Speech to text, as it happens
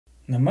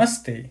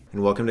Namaste.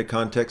 And welcome to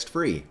Context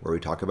Free, where we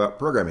talk about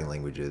programming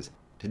languages.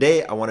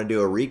 Today, I want to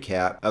do a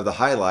recap of the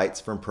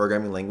highlights from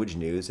programming language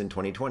news in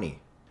 2020.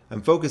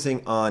 I'm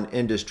focusing on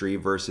industry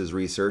versus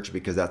research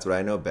because that's what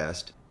I know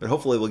best, but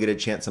hopefully we'll get a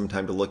chance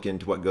sometime to look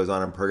into what goes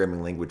on in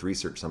programming language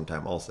research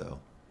sometime also.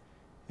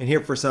 And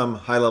here for some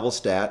high-level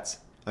stats,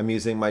 I'm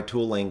using my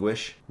tool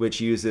Languish,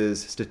 which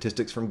uses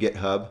statistics from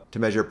GitHub to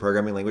measure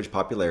programming language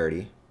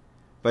popularity.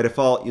 By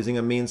default, using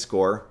a mean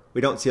score,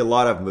 we don't see a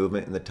lot of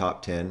movement in the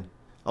top 10,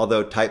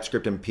 although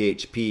TypeScript and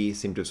PHP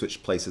seem to have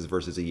switched places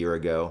versus a year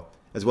ago,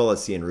 as well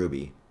as C and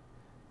Ruby.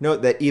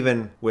 Note that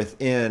even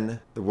within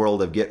the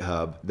world of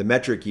GitHub, the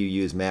metric you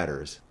use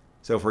matters.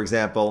 So for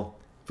example,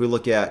 if we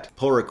look at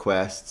pull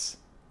requests,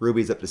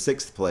 Ruby's up to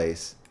 6th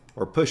place,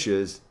 or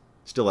pushes,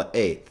 still at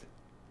 8th.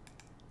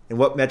 And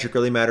what metric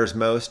really matters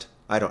most?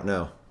 I don't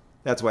know.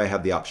 That's why I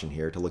have the option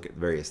here to look at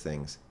various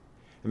things.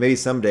 And maybe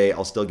someday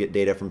I'll still get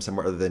data from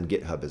somewhere other than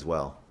GitHub as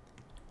well.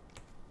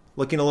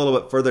 Looking a little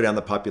bit further down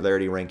the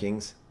popularity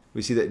rankings,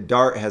 we see that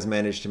Dart has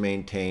managed to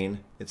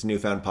maintain its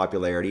newfound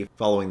popularity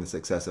following the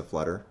success of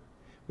Flutter.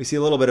 We see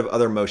a little bit of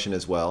other motion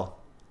as well.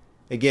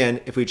 Again,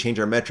 if we change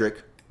our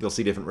metric, you'll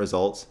see different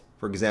results.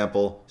 For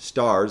example,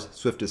 stars,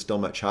 Swift is still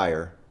much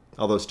higher,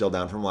 although still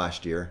down from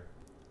last year.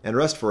 And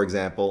Rust, for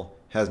example,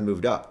 has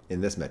moved up in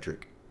this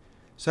metric.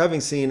 So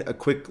having seen a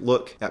quick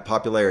look at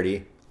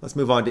popularity, let's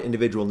move on to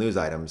individual news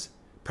items,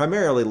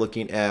 primarily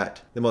looking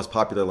at the most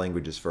popular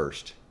languages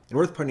first. And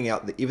worth pointing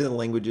out that even the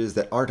languages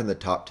that aren't in the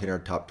top 10 or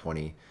top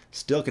 20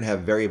 still can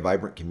have very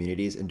vibrant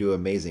communities and do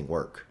amazing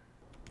work.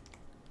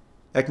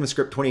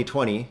 ECMAScript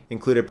 2020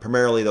 included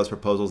primarily those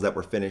proposals that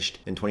were finished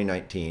in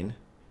 2019,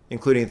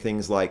 including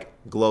things like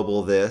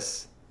global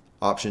this,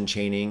 option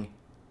chaining,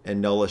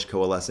 and nullish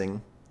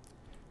coalescing.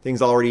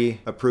 Things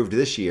already approved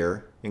this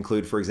year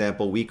include, for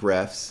example, weak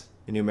refs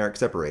and numeric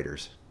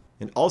separators.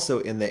 And also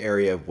in the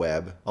area of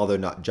web, although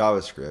not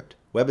JavaScript,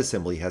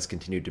 WebAssembly has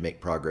continued to make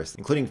progress,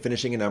 including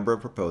finishing a number of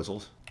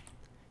proposals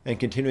and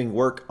continuing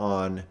work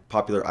on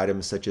popular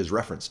items such as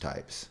reference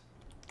types.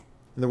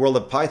 In the world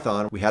of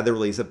Python, we had the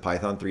release of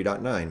Python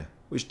 3.9,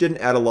 which didn't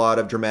add a lot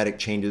of dramatic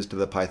changes to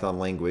the Python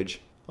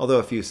language, although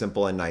a few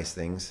simple and nice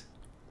things.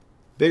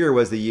 Bigger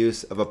was the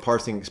use of a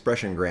parsing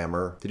expression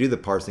grammar to do the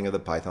parsing of the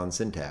Python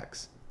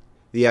syntax.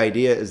 The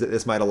idea is that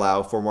this might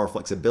allow for more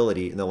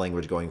flexibility in the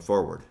language going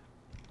forward.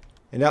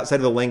 And outside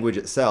of the language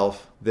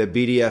itself, the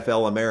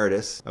BDFL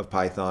Emeritus of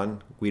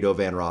Python, Guido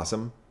van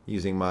Rossum,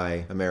 using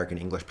my American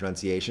English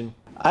pronunciation,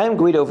 I am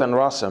Guido van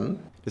Rossum,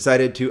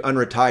 decided to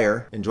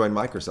unretire and join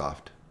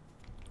Microsoft.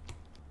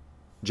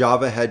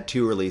 Java had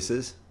 2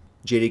 releases,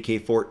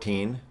 JDK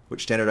 14,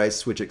 which standardized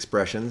switch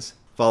expressions,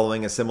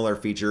 following a similar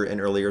feature in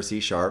earlier C#,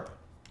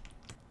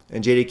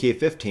 and JDK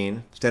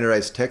 15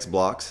 standardized text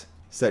blocks,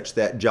 such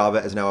that Java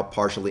is now a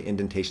partially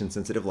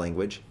indentation-sensitive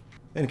language,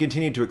 and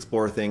continued to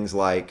explore things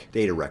like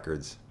data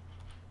records.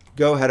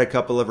 Go had a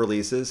couple of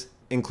releases,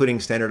 including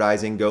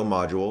standardizing Go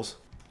modules.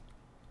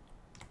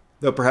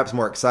 Though perhaps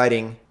more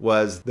exciting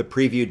was the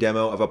preview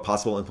demo of a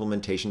possible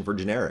implementation for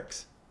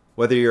generics.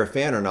 Whether you're a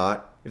fan or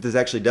not, if this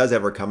actually does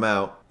ever come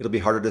out, it'll be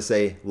harder to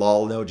say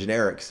lol no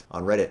generics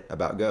on Reddit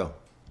about Go.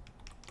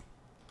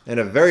 And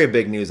a very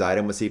big news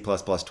item was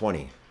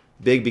C++20.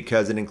 Big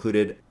because it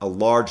included a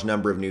large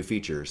number of new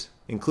features,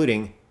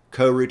 including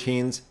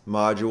coroutines,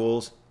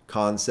 modules,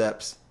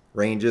 concepts,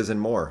 ranges,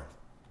 and more.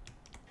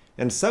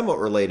 And somewhat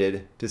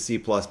related to C++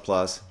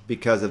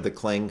 because of the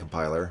Clang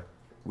compiler,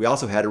 we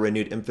also had a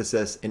renewed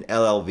emphasis in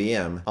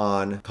LLVM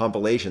on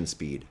compilation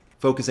speed,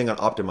 focusing on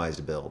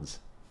optimized builds.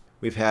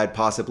 We've had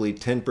possibly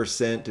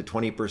 10% to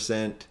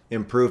 20%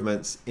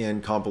 improvements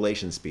in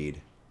compilation speed,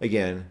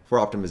 again, for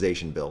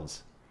optimization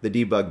builds. The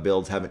debug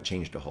builds haven't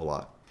changed a whole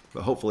lot,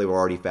 but hopefully we're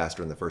already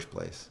faster in the first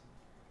place.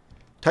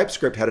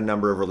 TypeScript had a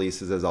number of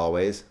releases as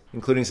always,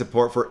 including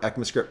support for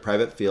ECMAScript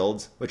private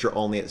fields, which are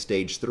only at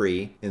stage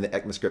 3 in the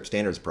ECMAScript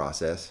standards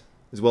process,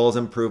 as well as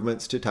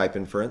improvements to type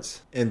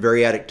inference and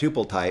variadic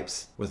tuple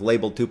types with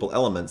labeled tuple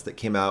elements that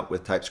came out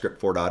with TypeScript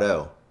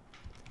 4.0.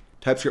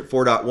 TypeScript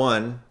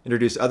 4.1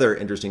 introduced other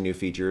interesting new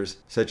features,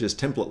 such as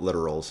template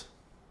literals,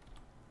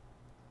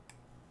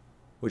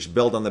 which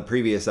build on the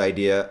previous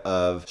idea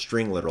of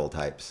string literal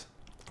types.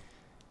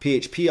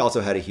 PHP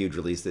also had a huge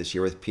release this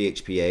year with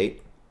PHP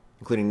 8,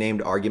 including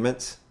named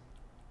arguments,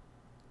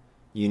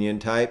 union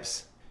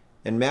types,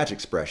 and match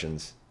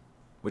expressions,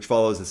 which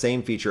follows the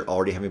same feature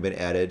already having been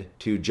added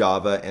to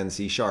Java and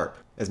C#,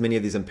 as many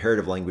of these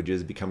imperative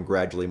languages become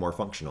gradually more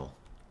functional.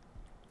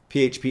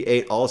 PHP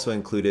 8 also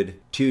included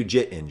 2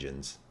 JIT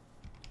engines.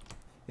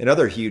 In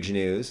other huge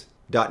news,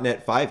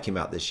 .NET 5 came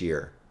out this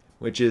year,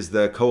 which is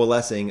the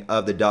coalescing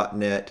of the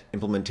 .NET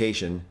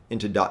implementation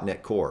into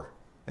 .NET Core.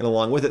 And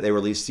along with it, they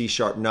released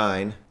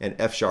C#9 and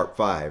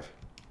F#5,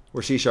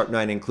 where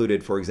C#9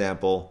 included, for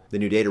example, the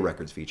new data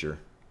records feature.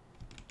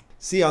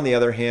 C, on the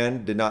other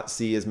hand, did not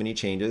see as many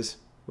changes,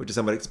 which is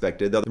somewhat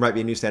expected, though there might be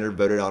a new standard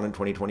voted on in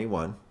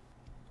 2021.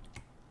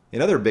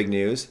 In other big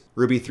news,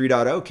 Ruby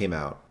 3.0 came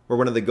out, where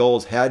one of the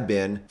goals had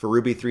been for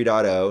Ruby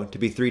 3.0 to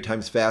be 3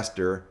 times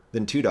faster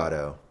than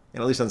 2.0.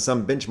 and at least on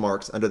some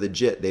benchmarks under the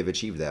JIT they've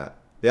achieved that.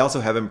 They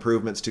also have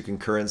improvements to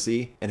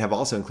concurrency and have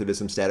also included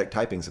some static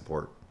typing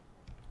support.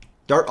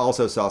 Dart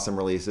also saw some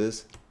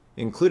releases,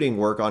 including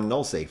work on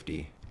null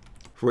safety,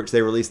 for which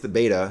they released the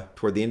beta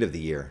toward the end of the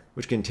year,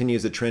 which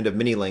continues the trend of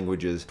many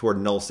languages toward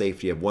null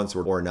safety of one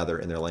sort or another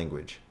in their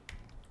language.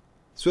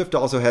 Swift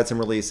also had some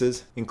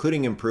releases,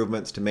 including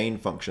improvements to main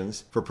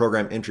functions for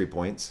program entry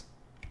points.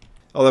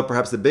 Although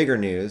perhaps the bigger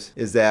news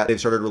is that they've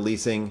started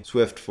releasing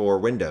Swift for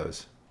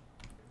Windows.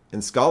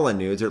 In Scala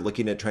news, they're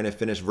looking at trying to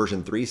finish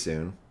version 3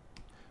 soon.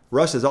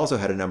 Rust has also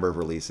had a number of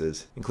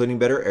releases, including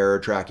better error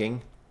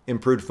tracking,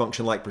 improved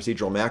function-like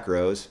procedural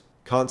macros,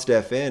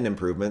 constfn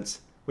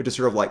improvements, which is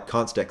sort of like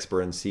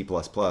constexpr in C++,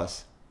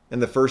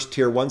 and the first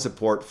Tier 1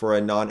 support for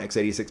a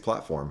non-x86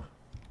 platform.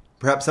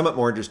 Perhaps somewhat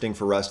more interesting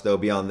for Rust, though,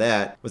 beyond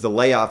that, was the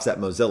layoffs at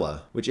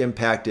Mozilla, which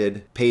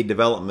impacted paid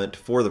development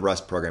for the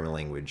Rust programming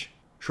language.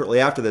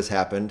 Shortly after this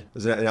happened, there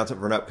was an announcement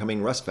for an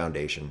upcoming Rust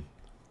Foundation.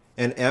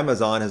 And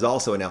Amazon has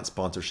also announced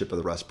sponsorship of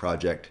the Rust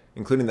project,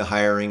 including the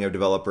hiring of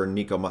developer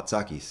Nico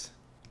Matsakis.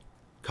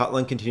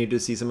 Kotlin continued to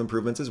see some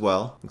improvements as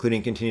well,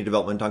 including continued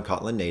development on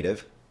Kotlin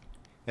Native.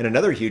 And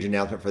another huge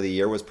announcement for the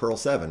year was Perl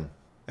 7.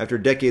 After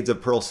decades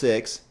of Perl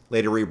 6,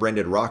 later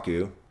rebranded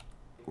Raku,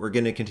 we're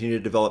going to continue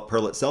to develop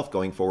Perl itself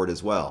going forward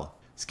as well,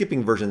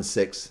 skipping version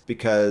 6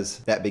 because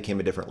that became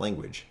a different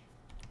language.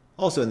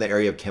 Also in the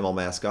area of camel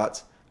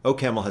mascots,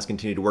 OCaml has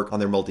continued to work on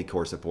their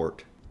multi-core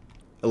support.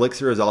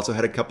 Elixir has also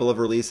had a couple of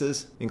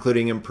releases,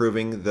 including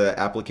improving the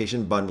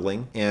application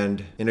bundling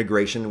and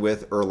integration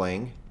with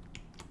Erlang.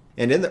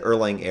 And in the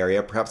Erlang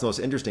area, perhaps the most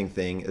interesting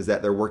thing is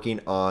that they're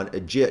working on a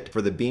JIT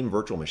for the Beam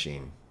virtual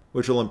machine,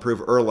 which will improve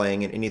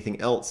Erlang and anything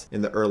else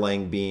in the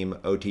Erlang Beam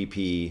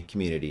OTP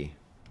community.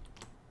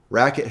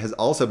 Racket has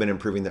also been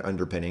improving their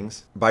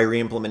underpinnings by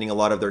re-implementing a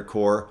lot of their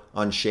core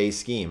on Shea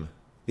Scheme.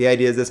 The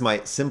idea is this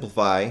might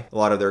simplify a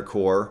lot of their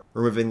core,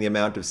 removing the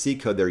amount of C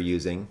code they're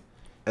using,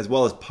 as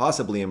well as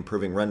possibly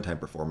improving runtime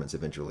performance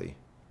eventually.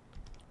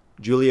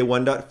 Julia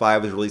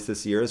 1.5 was released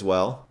this year as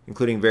well,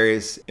 including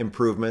various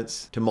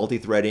improvements to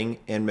multi-threading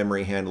and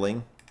memory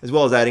handling, as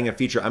well as adding a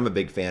feature I'm a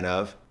big fan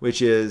of,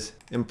 which is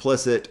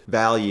implicit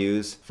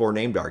values for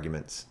named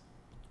arguments.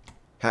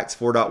 Hacks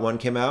 4.1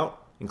 came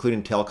out,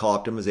 including tail call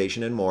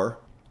optimization and more.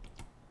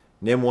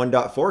 Nim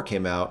 1.4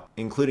 came out,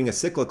 including a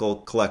cyclical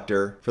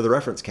collector for the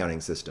reference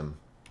counting system,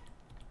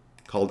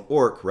 called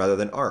ORC rather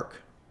than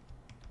ARC.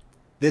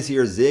 This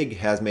year, Zig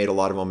has made a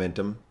lot of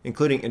momentum,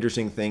 including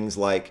interesting things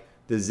like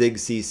the Zig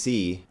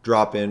CC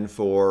drop-in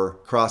for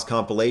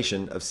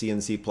cross-compilation of C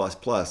and C++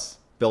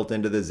 built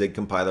into the Zig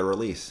compiler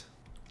release.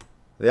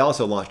 They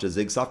also launched a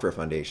Zig Software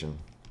Foundation.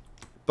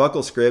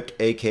 BuckleScript,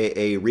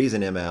 aka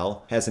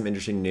ReasonML, has some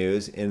interesting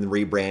news in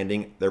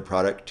rebranding their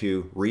product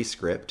to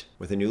Rescript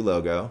with a new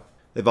logo.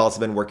 They've also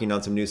been working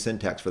on some new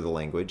syntax for the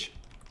language.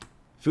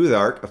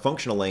 Futhark, a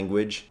functional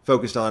language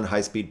focused on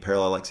high-speed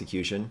parallel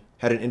execution,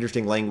 had an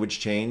interesting language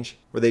change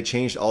where they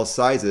changed all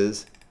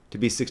sizes to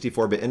be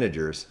 64-bit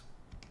integers.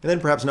 And then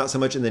perhaps not so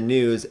much in the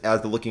news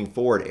as the looking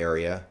forward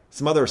area,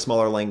 some other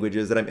smaller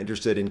languages that I'm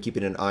interested in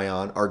keeping an eye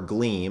on are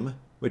Gleam,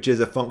 which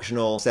is a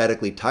functional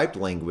statically typed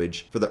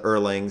language for the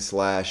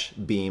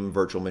Erlang/Beam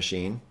virtual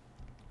machine.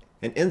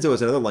 And Enzo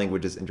is another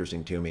language that's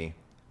interesting to me.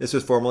 This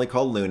was formerly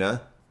called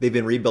Luna. They've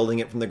been rebuilding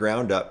it from the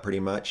ground up pretty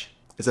much.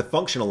 It's a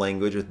functional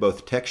language with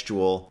both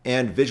textual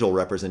and visual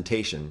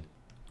representation.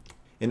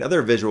 In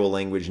other visual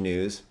language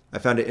news, I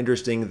found it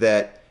interesting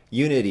that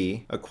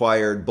Unity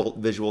acquired Bolt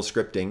Visual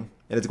Scripting,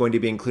 and it's going to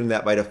be including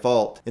that by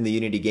default in the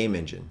Unity game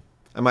engine.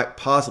 I might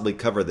possibly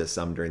cover this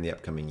some during the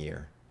upcoming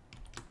year.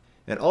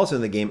 And also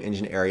in the game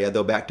engine area,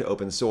 though back to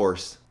open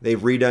source, they've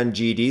redone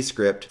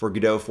GDScript for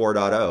Godot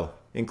 4.0,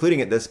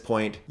 including at this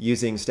point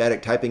using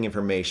static typing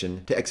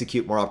information to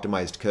execute more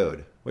optimized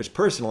code, which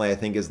personally I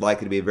think is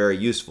likely to be very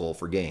useful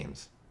for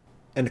games.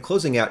 And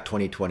closing out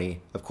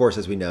 2020, of course,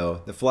 as we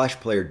know, the Flash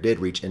player did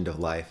reach end of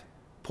life.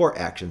 Poor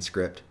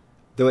ActionScript,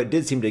 though it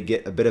did seem to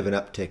get a bit of an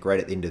uptick right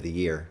at the end of the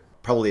year,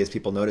 probably as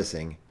people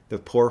noticing the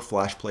poor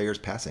Flash player's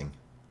passing.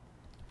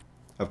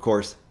 Of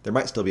course, there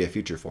might still be a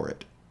future for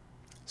it.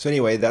 So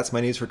anyway, that's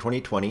my news for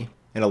 2020,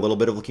 and a little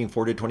bit of looking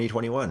forward to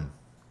 2021.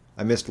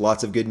 I missed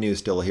lots of good news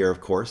still here,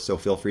 of course, so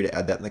feel free to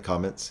add that in the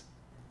comments.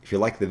 If you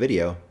liked the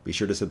video, be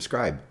sure to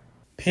subscribe.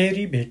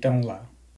 फेरि भेटौँला।